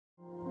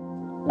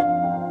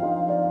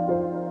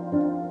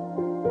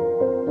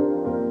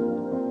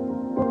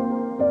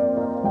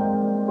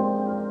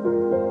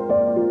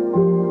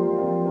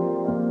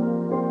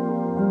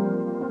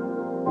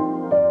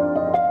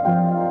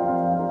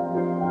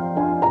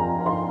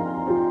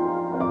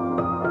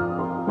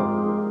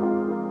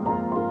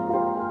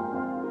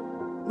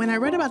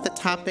about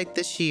the topic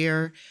this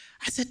year,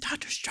 I said,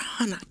 Dr.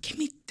 Strawn, give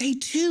me day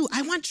 2.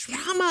 I want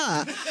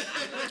trauma.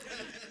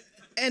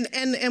 and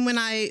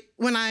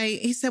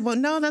he said, well,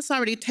 no, that's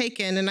already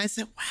taken. And I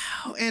said,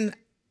 wow. And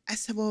I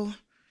said, well,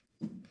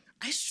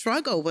 I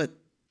struggle with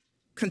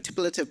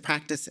contemplative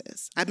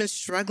practices. I've been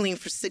struggling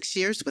for 6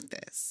 years with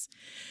this.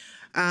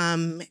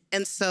 And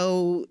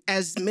so,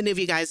 as many of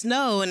you guys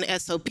know, in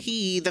SOP,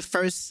 the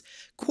first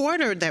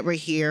quarter that we're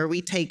here,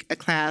 we take a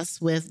class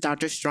with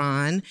Dr.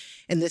 Strawn,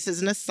 and this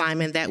is an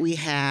assignment that we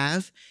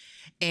have.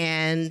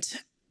 And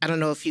I don't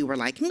know if you were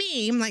like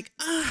me. I'm like,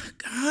 oh,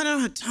 God, I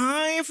don't have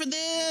time for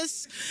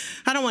this.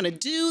 I don't want to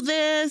do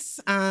this.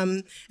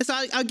 And so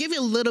I'll give you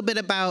a little bit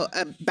about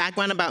a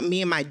background about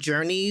me and my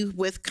journey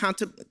with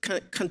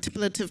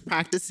contemplative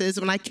practices.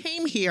 When I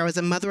came here, I was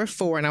a mother of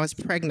 4, and I was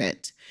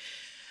pregnant.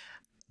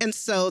 And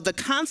so the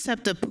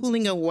concept of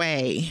pulling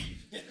away,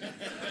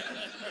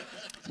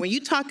 when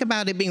you talk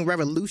about it being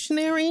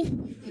revolutionary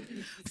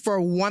for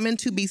a woman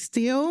to be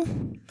still,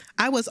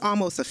 I was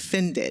almost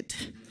offended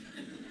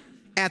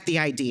at the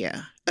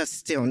idea of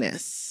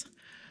stillness.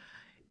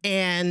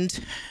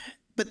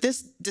 But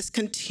this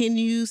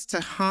continues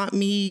to haunt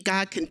me.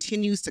 God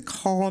continues to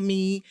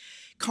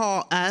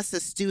call us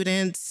as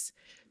students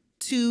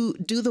to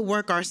do the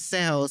work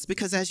ourselves,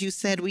 because as you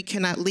said, we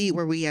cannot lead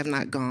where we have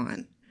not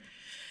gone.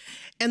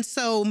 And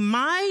so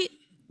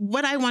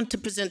what I want to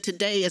present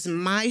today is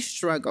my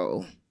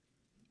struggle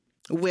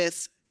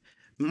with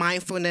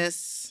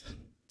mindfulness,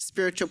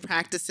 spiritual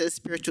practices,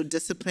 spiritual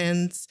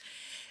disciplines.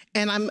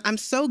 And I'm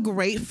so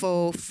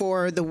grateful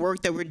for the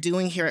work that we're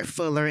doing here at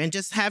Fuller and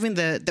just having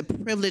the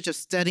privilege of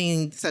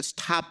studying such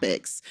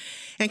topics.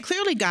 And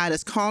clearly God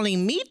is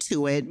calling me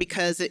to it,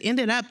 because it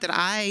ended up that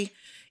I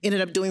ended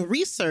up doing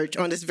research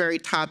on this very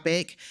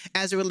topic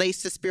as it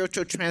relates to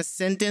spiritual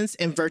transcendence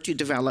and virtue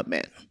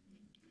development,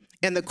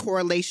 and the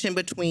correlation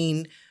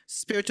between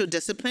spiritual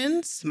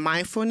disciplines,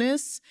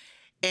 mindfulness,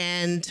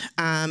 and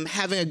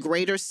having a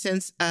greater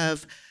sense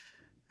of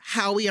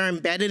how we are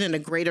embedded in a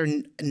greater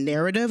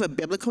narrative, a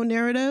biblical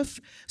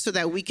narrative, so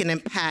that we can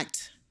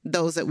impact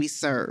those that we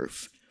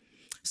serve.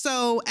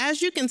 So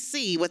as you can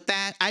see with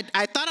that,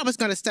 I thought I was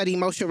going to study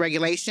emotional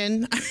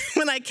regulation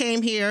when I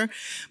came here,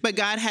 but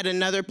God had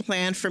another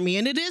plan for me.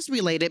 And it is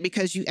related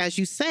because, as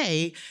you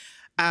say,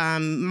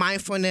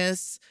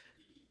 mindfulness,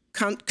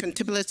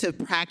 contemplative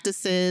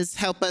practices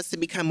help us to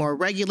become more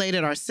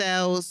regulated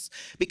ourselves,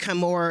 become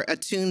more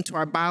attuned to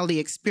our bodily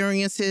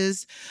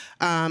experiences,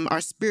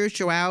 our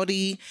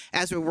spirituality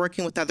as we're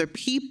working with other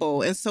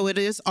people. And so it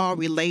is all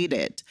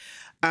related.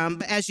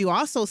 But as you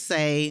also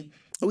say,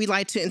 we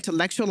like to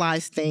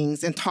intellectualize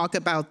things and talk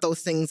about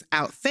those things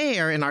out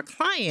there in our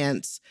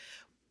clients,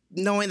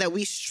 knowing that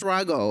we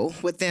struggle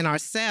within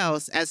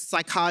ourselves as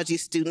psychology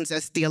students,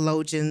 as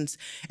theologians,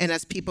 and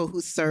as people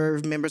who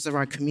serve members of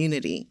our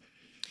community.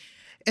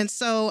 And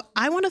so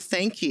I want to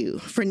thank you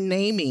for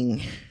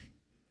naming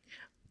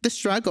the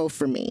struggle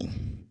for me,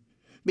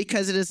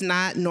 because it is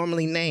not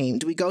normally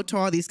named. We go to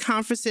all these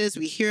conferences,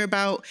 we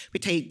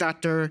take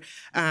Dr.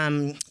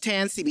 Tan's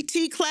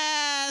CBT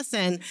class,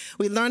 and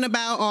we learn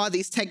about all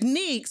these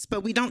techniques,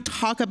 but we don't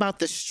talk about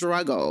the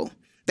struggle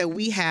that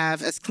we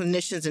have as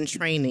clinicians in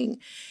training.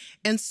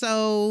 And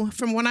so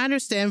from what I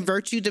understand,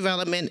 virtue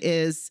development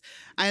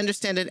I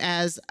understand it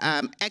as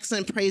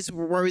excellent,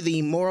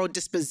 praiseworthy moral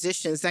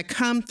dispositions that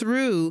come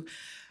through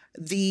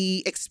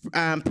the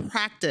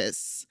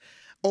practice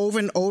over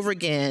and over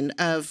again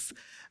of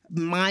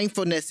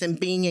mindfulness and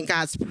being in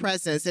God's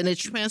presence. And it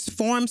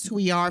transforms who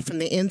we are from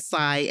the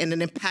inside, and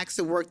it impacts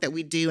the work that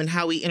we do and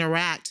how we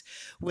interact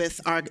with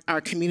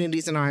our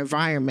communities and our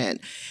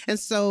environment. And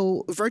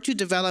so virtue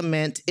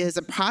development is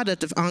a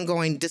product of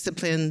ongoing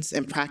disciplines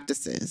and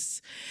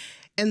practices.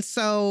 And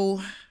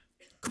so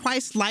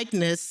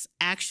Christ-likeness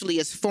actually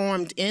is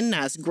formed in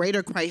us,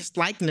 greater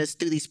Christ-likeness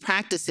through these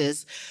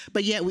practices,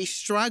 but yet we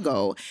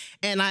struggle.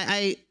 And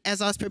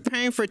as I was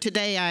preparing for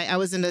today, I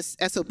was in this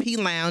SOP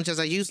lounge, as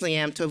I usually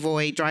am, to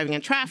avoid driving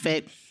in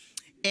traffic.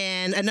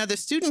 And another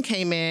student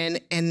came in,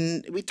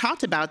 and we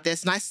talked about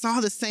this, and I saw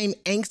the same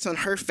angst on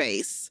her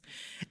face,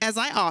 as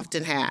I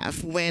often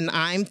have when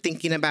I'm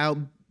thinking about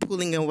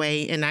pulling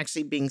away and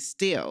actually being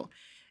still.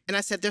 And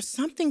I said, there's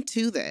something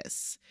to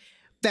this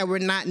that we're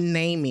not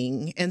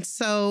naming. And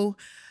so,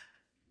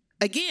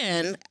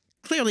 again,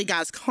 clearly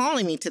God's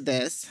calling me to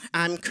this.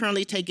 I'm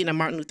currently taking a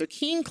Martin Luther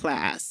King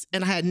class,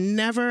 and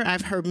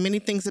I've heard many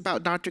things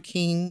about Dr.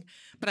 King,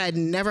 but I had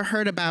never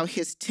heard about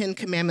his 10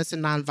 commandments of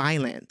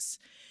nonviolence.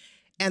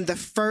 And the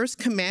first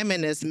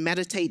commandment is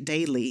meditate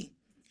daily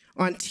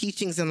on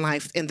teachings in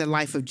the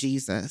life of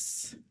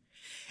Jesus.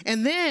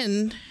 And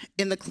then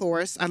in the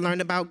course, I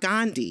learned about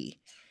Gandhi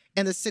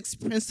and the 6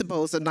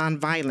 principles of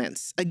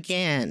nonviolence,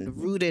 again,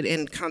 rooted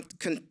in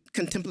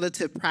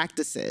contemplative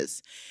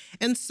practices.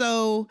 And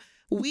so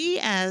we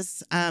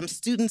as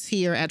students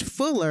here at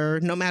Fuller,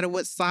 no matter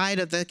what side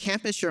of the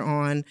campus you're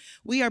on,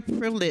 we are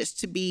privileged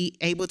to be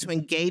able to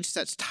engage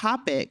such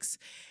topics.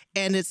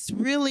 And it's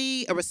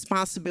really a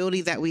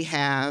responsibility that we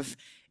have,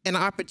 an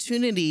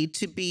opportunity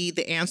to be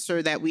the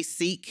answer that we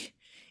seek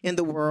in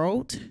the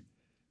world.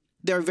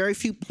 There are very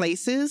few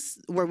places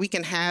where we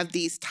can have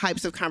these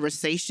types of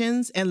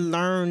conversations and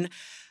learn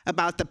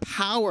about the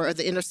power of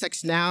the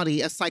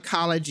intersectionality of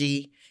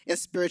psychology and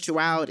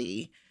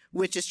spirituality,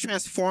 which is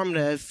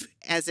transformative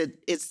as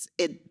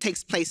it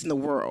takes place in the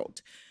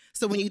world.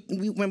 So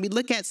when we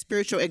look at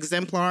spiritual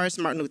exemplars,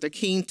 Martin Luther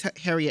King,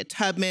 Harriet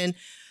Tubman,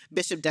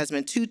 Bishop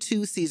Desmond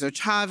Tutu, Cesar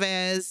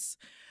Chavez,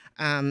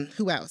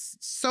 who else?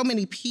 So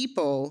many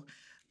people,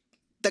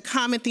 the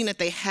common thing that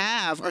they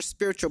have are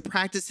spiritual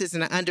practices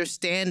and an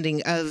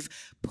understanding of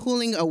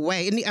pulling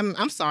away. And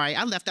I'm sorry,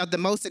 I left out the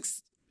most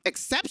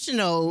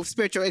exceptional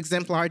spiritual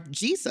exemplar,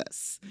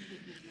 Jesus.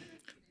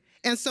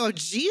 And so if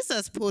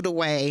Jesus pulled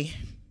away,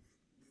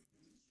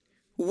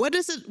 what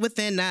is it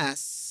within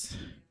us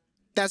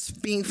that's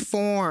being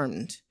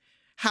formed?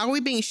 How are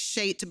we being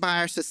shaped by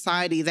our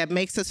society that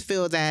makes us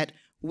feel that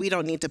we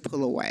don't need to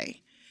pull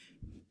away?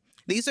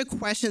 These are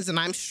questions that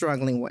I'm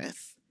struggling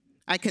with.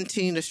 I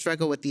continue to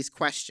struggle with these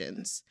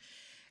questions.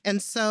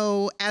 And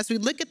so as we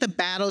look at the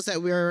battles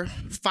that we're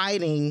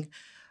fighting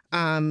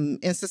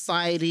in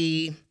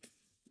society,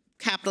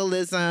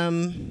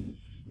 capitalism,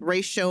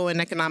 racial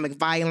and economic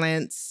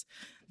violence,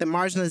 the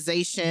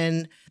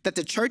marginalization that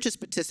the church is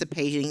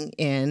participating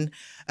in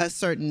of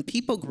certain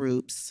people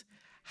groups,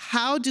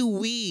 how do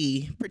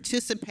we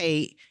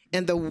participate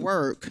in the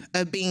work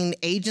of being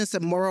agents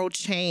of moral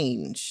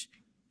change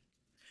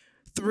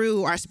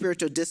through our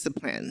spiritual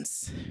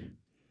disciplines?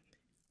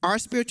 Are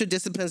spiritual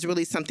disciplines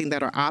really something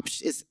that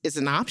is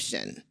an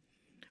option?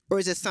 Or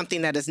is it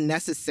something that is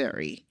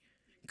necessary?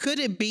 Could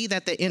it be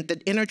that the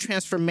inner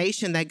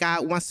transformation that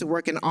God wants to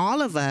work in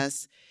all of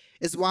us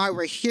is why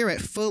we're here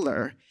at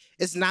Fuller?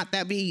 It's not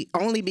that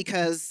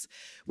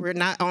we're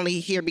not only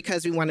here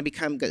because we want to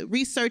become good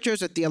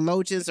researchers or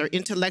theologians or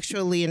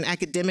intellectually and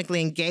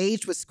academically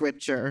engaged with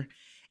scripture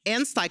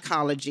and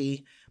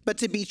psychology, but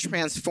to be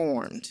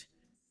transformed.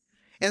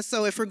 And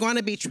so if we're going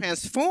to be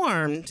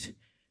transformed,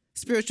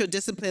 spiritual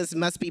disciplines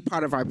must be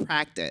part of our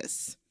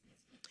practice.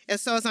 And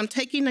so as I'm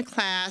taking a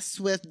class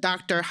with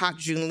Dr. Hak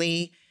Jun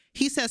Lee,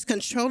 he says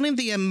controlling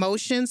the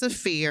emotions of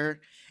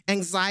fear,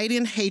 anxiety,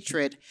 and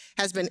hatred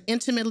has been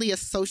intimately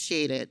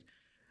associated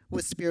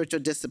with spiritual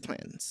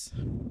disciplines.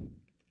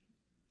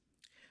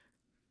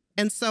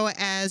 And so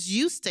as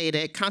you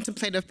stated,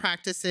 contemplative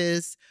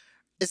practices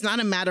is not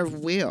a matter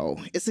of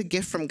will, it's a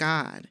gift from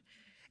God.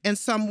 And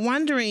so I'm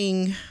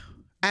wondering,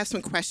 I have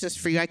some questions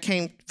for you. I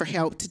came for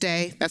help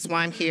today. That's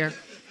why I'm here.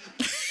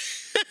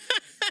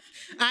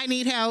 I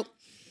need help.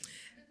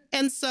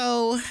 And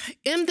so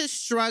in this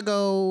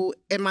struggle,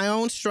 in my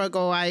own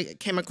struggle, I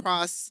came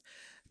across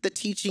the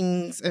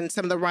teachings and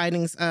some of the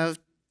writings of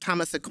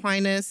Thomas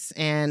Aquinas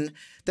and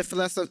the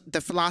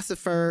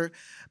philosopher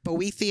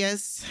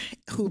Boethius,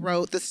 who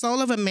wrote, "The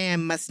soul of a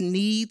man must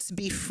needs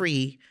be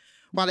free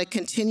while it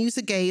continues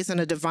to gaze on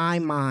a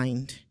divine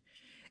mind,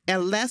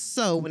 and less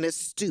so when it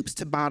stoops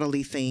to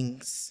bodily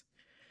things."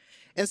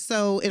 And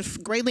so,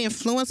 greatly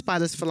influenced by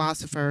this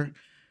philosopher,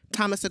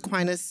 Thomas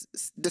Aquinas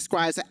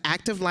describes the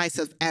active life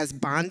as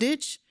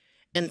bondage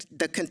and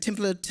the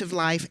contemplative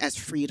life as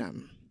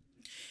freedom.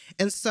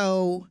 And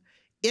so,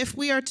 if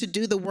we are to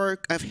do the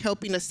work of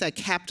helping to set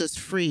captives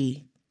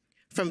free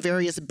from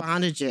various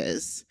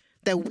bondages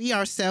that we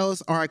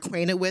ourselves are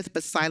acquainted with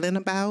but silent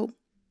about,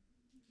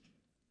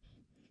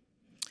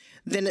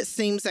 then it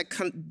seems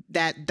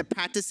that the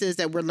practices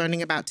that we're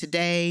learning about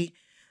today,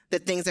 the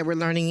things that we're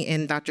learning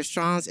in Dr.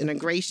 Strong's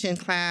integration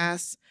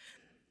class,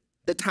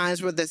 the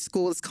times where the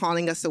school is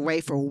calling us away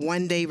for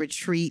one-day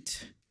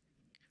retreat,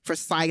 for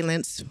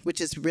silence, which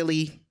is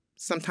really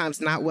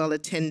sometimes not well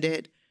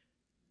attended.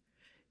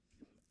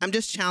 I'm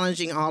just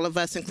challenging all of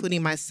us,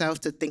 including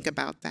myself, to think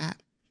about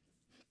that.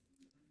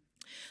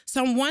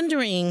 So I'm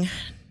wondering,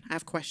 I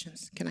have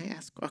questions. Can I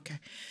ask? Okay.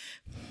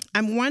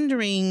 I'm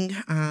wondering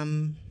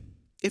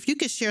if you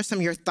could share some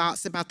of your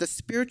thoughts about the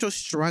spiritual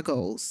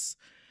struggles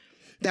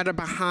that are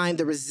behind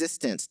the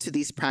resistance to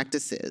these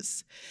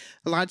practices.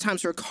 A lot of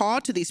times we're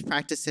called to these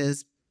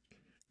practices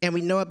and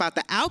we know about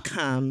the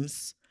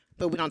outcomes,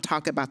 but we don't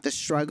talk about the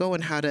struggle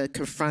and how to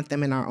confront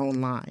them in our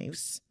own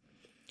lives.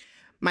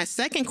 My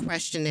second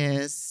question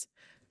is,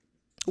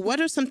 what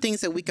are some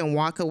things that we can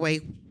walk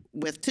away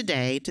with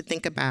today to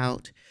think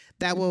about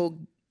that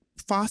will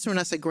foster in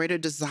us a greater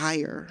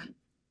desire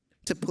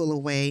to pull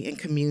away and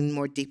commune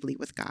more deeply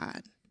with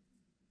God?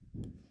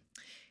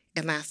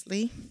 And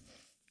lastly,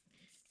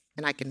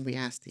 and I can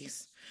re-ask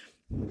these,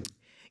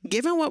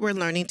 given what we're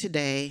learning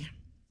today,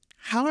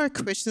 how are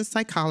Christian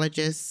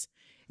psychologists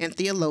and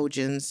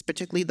theologians,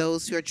 particularly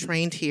those who are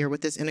trained here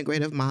with this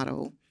integrative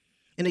model,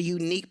 in a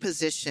unique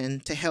position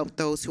to help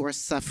those who are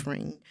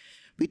suffering?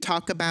 We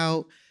talk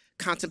about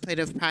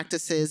contemplative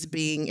practices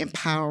being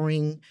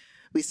empowering.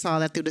 We saw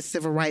that through the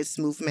civil rights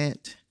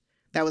movement.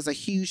 That was a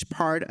huge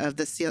part of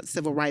the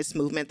civil rights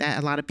movement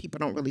that a lot of people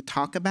don't really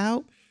talk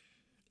about.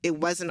 It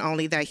wasn't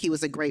only that he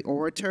was a great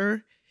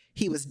orator,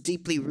 he was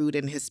deeply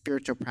rooted in his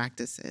spiritual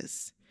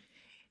practices.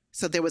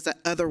 So there was an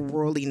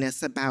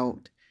otherworldliness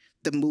about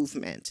the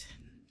movement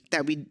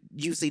that we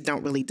usually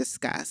don't really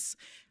discuss.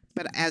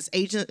 But as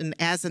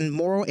a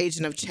moral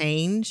agent of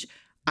change,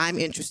 I'm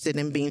interested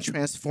in being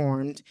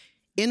transformed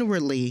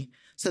inwardly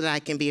so that I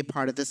can be a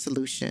part of the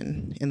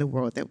solution in the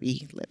world that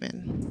we live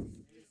in.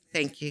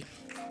 Thank you.